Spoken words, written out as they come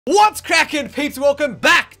What's cracking, peeps? Welcome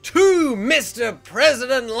back to Mr.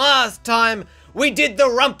 President. Last time we did the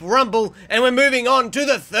Rump Rumble, and we're moving on to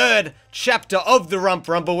the third chapter of the Rump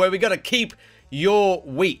Rumble, where we gotta keep your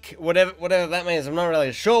week. Whatever that means. I'm not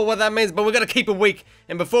really sure what that means, but we're gonna keep a week.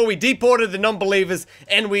 And before we deported the non-believers,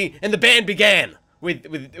 and the band began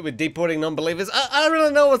with deporting non-believers. I don't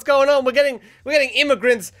really know what's going on. We're getting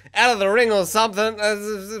immigrants out of the ring or something.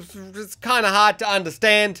 It's kind of hard to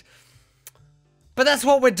understand. But that's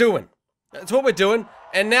what we're doing. That's what we're doing.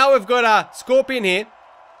 And now we've got a Scorpion here.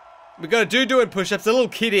 We've got a dude doing push-ups, a little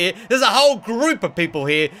kid here. There's a whole group of people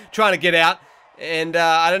here trying to get out. And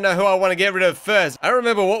I don't know who I want to get rid of first. I don't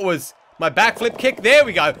remember what was my backflip kick. There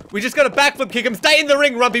we go. We just got to backflip kick him. Stay in the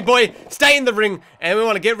ring, Rumpy boy. Stay in the ring. And we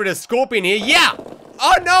want to get rid of Scorpion here. Yeah!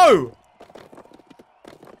 Oh, no!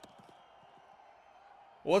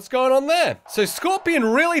 What's going on there? So Scorpion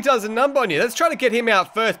really does a number on you. Let's try to get him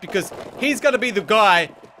out first, because he's got to be the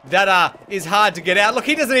guy that is hard to get out. Look,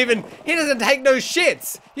 he doesn't take no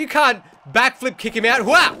shits. You can't backflip kick him out.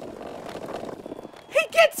 Wow! He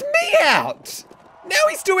gets me out! Now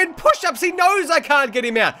he's doing push-ups. He knows I can't get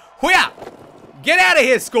him out. Wow! Get out of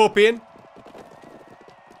here, Scorpion.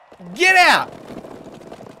 Get out!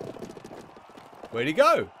 Where'd he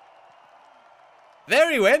go?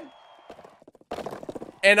 There he went.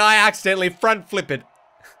 And I accidentally front flip it.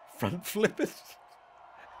 Front flip it?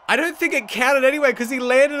 I don't think it counted anyway, because he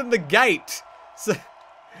landed on the gate. So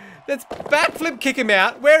let's backflip kick him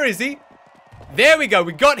out. Where is he? There we go.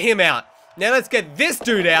 We got him out. Now let's get this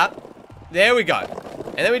dude out. There we go.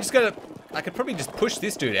 And then we just gotta... I could probably just push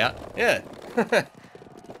this dude out. Yeah.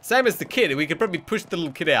 Same as the kid. We could probably push the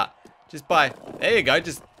little kid out. Just by... There you go.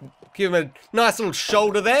 Just give him a nice little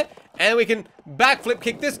shoulder there. And we can backflip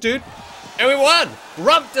kick this dude. And we won!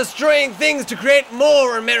 Rump destroying things to create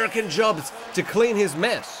more American jobs to clean his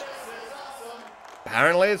mess.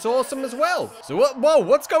 Apparently it's awesome as well. So whoa,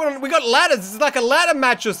 what's going on? We got ladders. This is like a ladder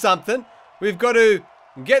match or something. We've got to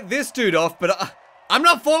get this dude off, but I'm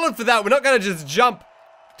not falling for that. We're not going to just jump.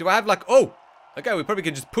 Do I have like, oh, okay, we probably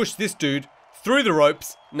could just push this dude through the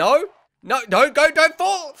ropes. No, don't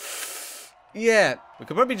fall. Yeah, we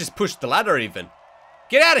could probably just push the ladder even.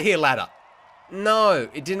 Get out of here, ladder. No,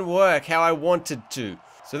 it didn't work how I wanted to.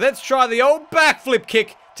 So let's try the old backflip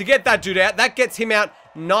kick to get that dude out. That gets him out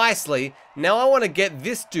nicely. Now I want to get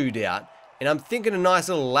this dude out, and I'm thinking a nice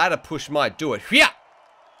little ladder push might do it. Yeah.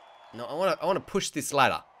 No, I want to push this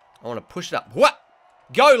ladder. I want to push it up. What?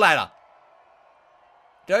 Go, ladder.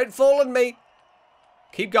 Don't fall on me.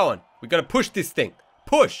 Keep going. We got to push this thing.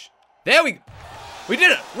 Push. There we go. We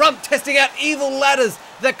did it! Rump testing out evil ladders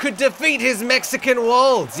that could defeat his Mexican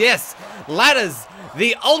walls. Yes, ladders,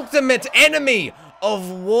 the ultimate enemy of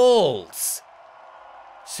walls.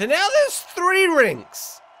 So now there's 3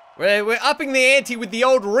 rings. We're upping the ante with the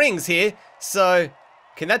old rings here. So,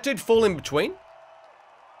 can that dude fall in between?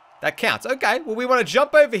 That counts. Okay, well, we want to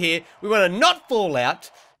jump over here. We want to not fall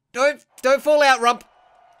out. Don't fall out, Rump.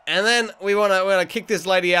 And then we want to kick this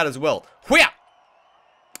lady out as well. Whew!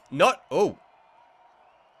 Not, oh.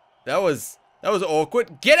 That was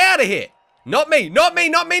awkward. Get out of here. Not me, not me,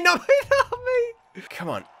 not me, not me, not me. Come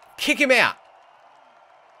on. Kick him out.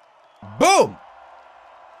 Boom.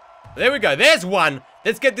 There we go. There's one.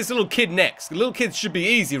 Let's get this little kid next. The little kids should be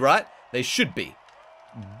easy, right? They should be.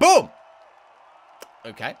 Boom.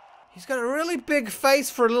 Okay. He's got a really big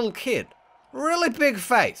face for a little kid. Really big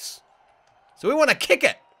face. So we want to kick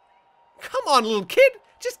it. Come on, little kid.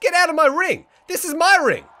 Just get out of my ring. This is my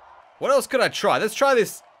ring. What else could I try? Let's try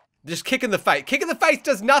this. Just kick in the face. Kick in the face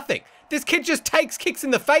does nothing. This kid just takes kicks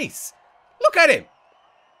in the face. Look at him.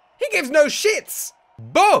 He gives no shits.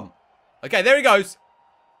 Boom. Okay, there he goes.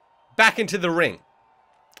 Back into the ring.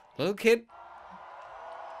 Little kid.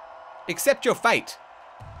 Accept your fate.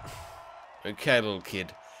 Okay, little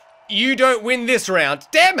kid. You don't win this round.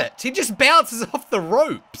 Damn it. He just bounces off the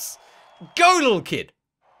ropes. Go, little kid.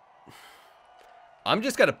 I'm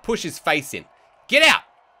just going to push his face in. Get out.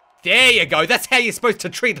 There you go. That's how you're supposed to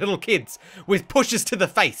treat little kids, with pushes to the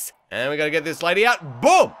face. And we gotta get this lady out.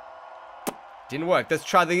 Boom! Didn't work. Let's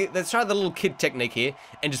try the little kid technique here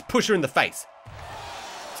and just push her in the face.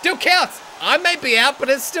 Still counts. I may be out, but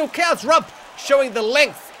it still counts. Rump showing the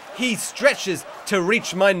length he stretches to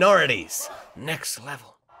reach minorities. Next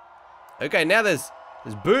level. Okay, now there's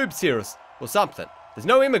boobs here or something. There's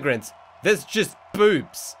no immigrants. There's just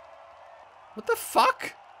boobs. What the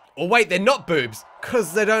fuck? Oh wait, they're not boobs,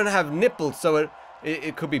 because they don't have nipples, so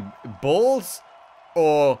it could be balls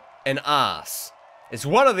or an ass. It's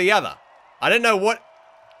one or the other. I don't know what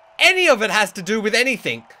any of it has to do with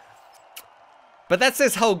anything. But that's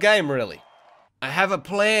this whole game, really. I have a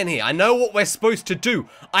plan here. I know what we're supposed to do.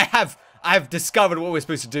 I have discovered what we're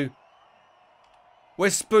supposed to do. We're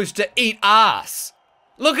supposed to eat ass.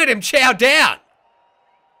 Look at him chow down.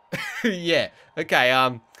 Yeah. Okay,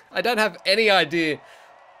 I don't have any idea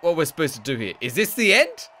what we're supposed to do here. Is this the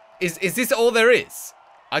end? Is this all there is?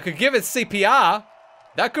 I could give it CPR.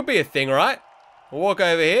 That could be a thing, right? We'll walk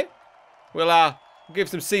over here. We'll give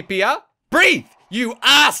some CPR. Breathe, you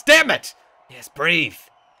ass, damn it. Yes, breathe.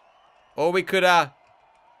 Or we could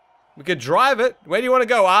drive it. Where do you want to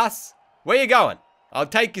go, ass? Where you going? I'll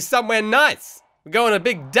take you somewhere nice. We're going on a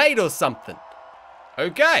big date or something.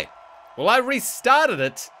 Okay. Well, I restarted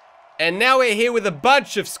it, and now we're here with a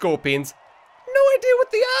bunch of scorpions. No idea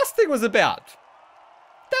what the ass thing was about.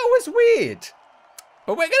 That was weird.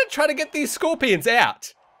 But we're going to try to get these scorpions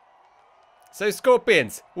out. So,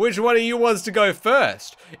 scorpions, which one of you wants to go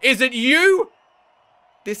first? Is it you?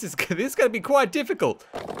 This is going to be quite difficult.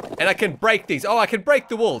 And I can break these. Oh, I can break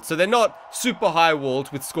the walls. So they're not super high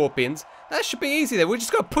walled with scorpions. That should be easy then. We're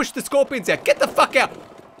just going to push the scorpions out. Get the fuck out.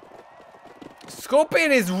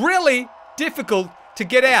 Scorpion is really difficult to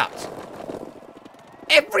get out.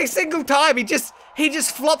 Every single time he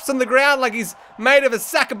just flops on the ground like he's made of a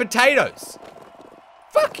sack of potatoes.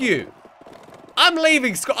 Fuck you. I'm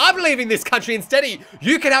leaving this country instead of you.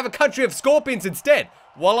 You can have a country of scorpions instead.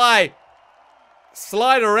 While I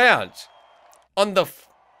slide around on the...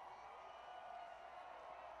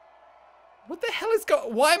 What the hell is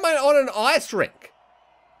going... Why am I on an ice rink?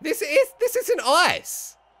 This isn't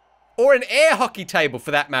ice. Or an air hockey table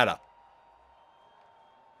for that matter.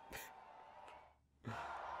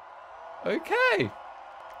 Okay.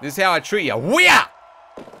 This is how I treat you. Weah!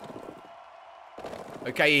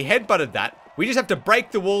 Okay, he headbutted that. We just have to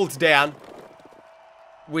break the walls down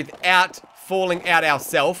without falling out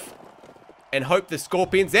ourselves. And hope the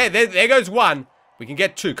scorpions... There goes one. We can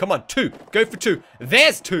get two. Come on, two. Go for two.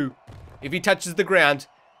 There's two. If he touches the ground.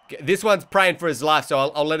 This one's praying for his life, so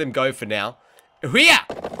I'll let him go for now. Here!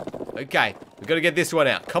 Okay, we've got to get this one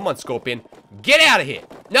out. Come on, scorpion. Get out of here.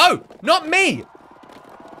 No, not me.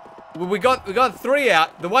 We got three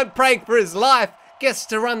out. The one praying for his life gets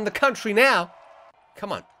to run the country now.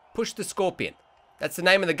 Come on, push the scorpion. That's the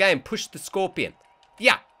name of the game. Push the scorpion.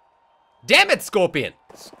 Yeah. Damn it, scorpion.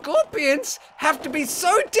 Scorpions have to be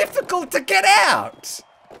so difficult to get out.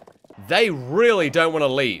 They really don't want to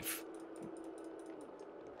leave.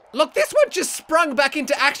 Look, this one just sprung back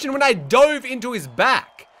into action when I dove into his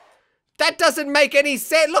back. That doesn't make any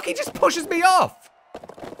sense. Look, he just pushes me off.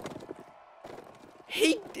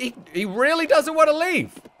 He really doesn't want to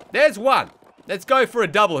leave. There's one. Let's go for a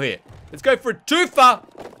double here. Let's go for a twofer.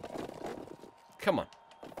 Come on.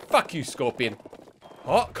 Fuck you, scorpion.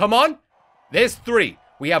 Oh, come on. There's three.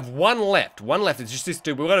 We have one left. One left. It's just this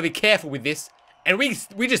dude. We've got to be careful with this. And we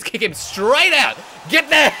just kick him straight out. Get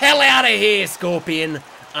the hell out of here, scorpion.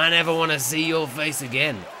 I never want to see your face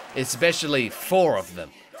again. Especially four of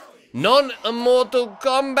them. Non-immortal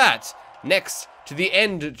combat. Next to the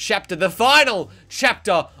end chapter. The final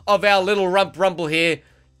chapter of our little Rump Rumble here.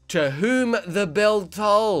 To whom the bell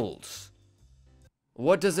tolls.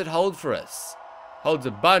 What does it hold for us? Holds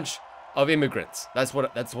a bunch of immigrants. That's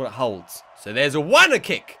what it holds. So there's a one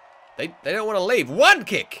kick. They don't want to leave. One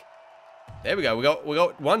kick. There we go. We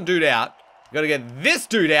got one dude out. We got to get this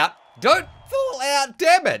dude out. Don't fall out,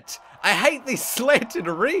 damn it. I hate these slanted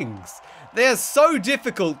rings. They're so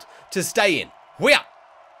difficult to stay in. Where?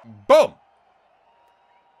 Boom.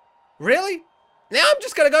 Really? Now I'm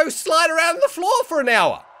just going to go slide around the floor for an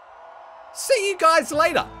hour. See you guys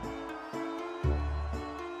later.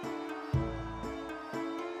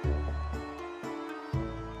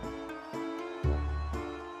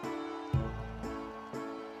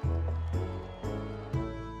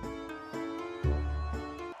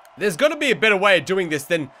 There's got to be a better way of doing this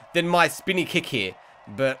than my spinny kick here,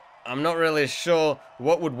 but I'm not really sure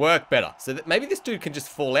what would work better. So that maybe this dude can just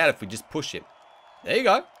fall out if we just push him. There you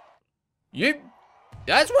go.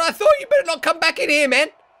 That's what I thought. You better not come back in here, man.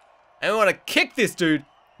 And we want to kick this dude.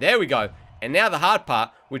 There we go. And now the hard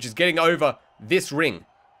part, which is getting over this ring.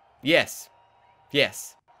 Yes.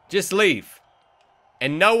 Yes. Just leave.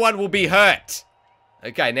 And no one will be hurt.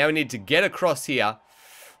 Okay, now we need to get across here.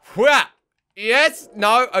 Whoa. Yes.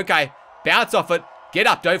 No. Okay. Bounce off it. Get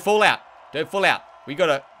up. Don't fall out. Don't fall out. We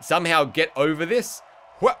gotta somehow get over this.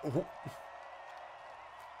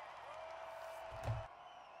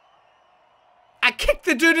 I kicked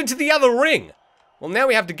the dude into the other ring. Well, now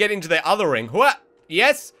we have to get into the other ring. What?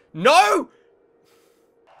 Yes? No?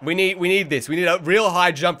 We need this. We need a real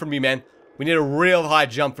high jump from you, man. We need a real high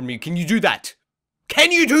jump from you. Can you do that?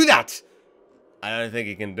 Can you do that? I don't think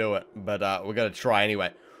you can do it, but we're gonna try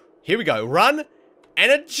anyway. Here we go. Run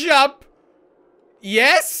and a jump.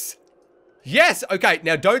 Yes. Yes. Okay,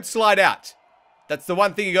 now don't slide out. That's the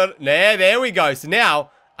one thing you got. There we go. So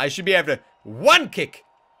now I should be able to one kick.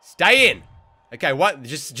 Stay in. Okay, what?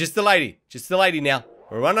 Just the lady. Just the lady now.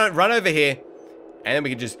 We'll run over here. And then we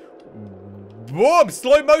can just boom,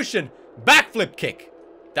 slow motion. Backflip kick.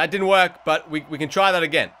 That didn't work, but we can try that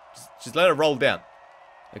again. Just let it roll down.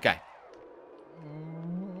 Okay.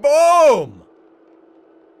 Boom!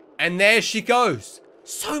 And there she goes.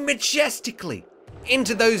 So majestically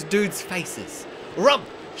into those dudes' faces. Rump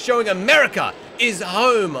showing America is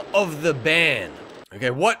home of the band. Okay,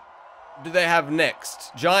 what do they have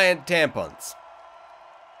next? Giant tampons.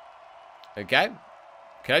 Okay.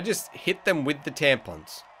 Can I just hit them with the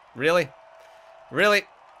tampons? Really? Really?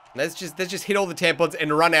 Let's just hit all the tampons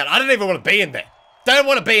and run out. I don't even want to be in there. Don't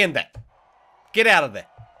want to be in there. Get out of there.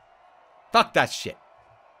 Fuck that shit.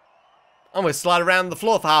 I'm gonna slide around the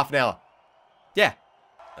floor for half an hour. Yeah.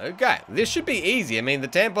 Okay. This should be easy. I mean, the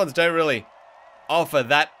tampons don't really offer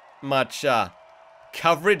that much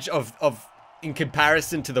coverage in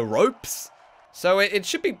comparison to the ropes. So it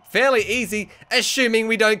should be fairly easy, assuming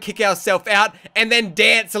we don't kick ourselves out and then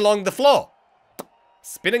dance along the floor.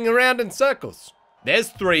 Spinning around in circles. There's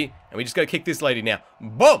 3, and we just gotta kick this lady now.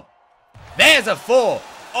 Boom! There's a 4.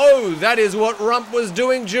 Oh, that is what Rump was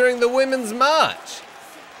doing during the Women's March.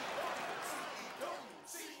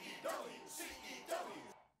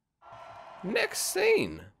 Next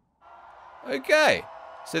scene. Okay,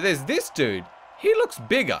 so there's this dude. He looks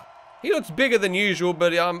bigger. He looks bigger than usual,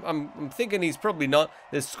 but I'm thinking he's probably not.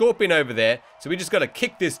 There's Scorpion over there, so we just gotta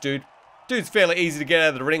kick this dude. Dude's fairly easy to get out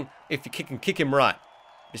of the ring if you kick him right.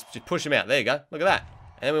 Just push him out. There you go. Look at that.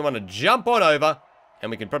 And then we want to jump on over, and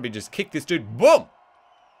we can probably just kick this dude. Boom!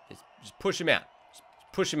 Just push him out. Just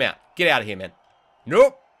push him out. Get out of here, man.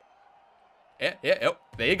 Nope. Yeah. Oh,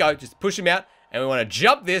 there you go. Just push him out, and we want to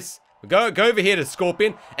jump this. We go over here to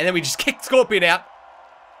Scorpion, and then we just kick Scorpion out.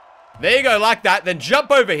 There you go, like that. Then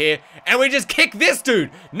jump over here, and we just kick this dude.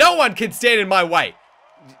 No one can stand in my way.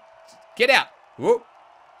 Get out. Whoop.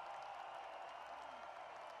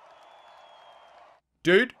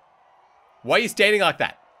 Dude, why are you standing like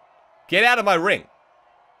that? Get out of my ring.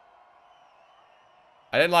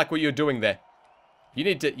 I don't like what you're doing there. You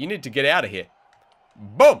need to get out of here.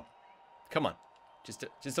 Boom. Come on. Just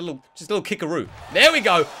a little kickaroo. There we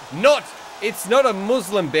go. It's not a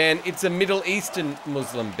Muslim band, it's a Middle Eastern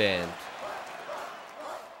Muslim band.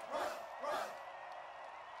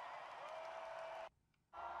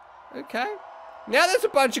 Okay. Now there's a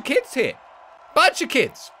bunch of kids here. Bunch of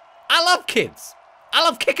kids. I love kids. I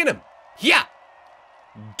love kicking them. Yeah.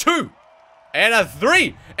 2. And a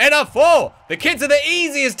 3. And a 4. The kids are the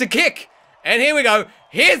easiest to kick. And here we go.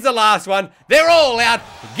 Here's the last one. They're all out.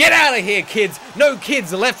 Get out of here, kids. No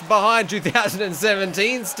kids left behind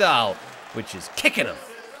 2017 style. Which is kicking them.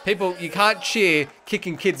 People, you can't cheer.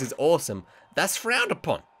 Kicking kids is awesome. That's frowned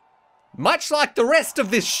upon. Much like the rest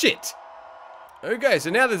of this shit. Okay, so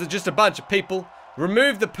now there's just a bunch of people.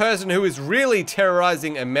 Remove the person who is really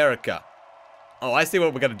terrorizing America. Oh, I see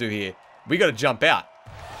what we're going to do here. We got to jump out.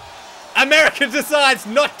 America decides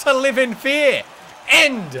not to live in fear.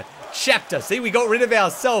 End chapter. See, we got rid of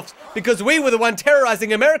ourselves because we were the one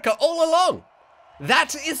terrorizing America all along.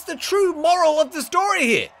 That is the true moral of the story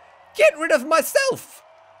here. Get rid of myself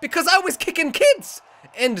because I was kicking kids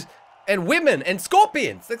and women and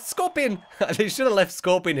scorpions. Like Scorpion, they should have left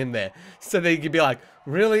Scorpion in there so they could be like,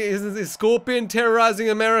 really, isn't this Scorpion terrorizing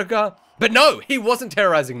America? But no, he wasn't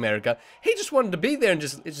terrorizing America. He just wanted to be there and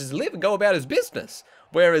just live and go about his business.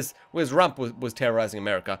 Whereas Rump was terrorizing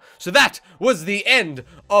America. So that was the end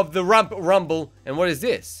of the Rump Rumble. And what is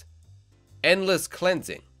this? Endless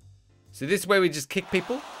cleansing. So this is where we just kick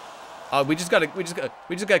people? We just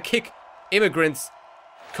gotta kick immigrants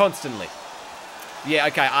constantly. Yeah,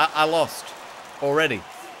 okay, I lost already.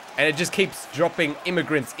 And it just keeps dropping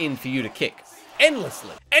immigrants in for you to kick.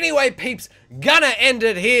 Endlessly. Anyway, peeps, gonna end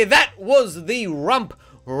it here. That was the Rump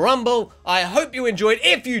Rumble. I hope you enjoyed.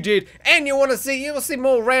 If you did, and you want to see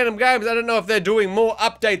more random games, I don't know if they're doing more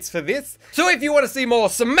updates for this. So if you want to see more,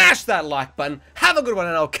 smash that like button. Have a good one,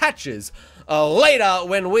 and I'll catch yous later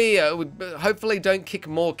when we hopefully don't kick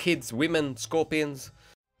more kids, women, scorpions.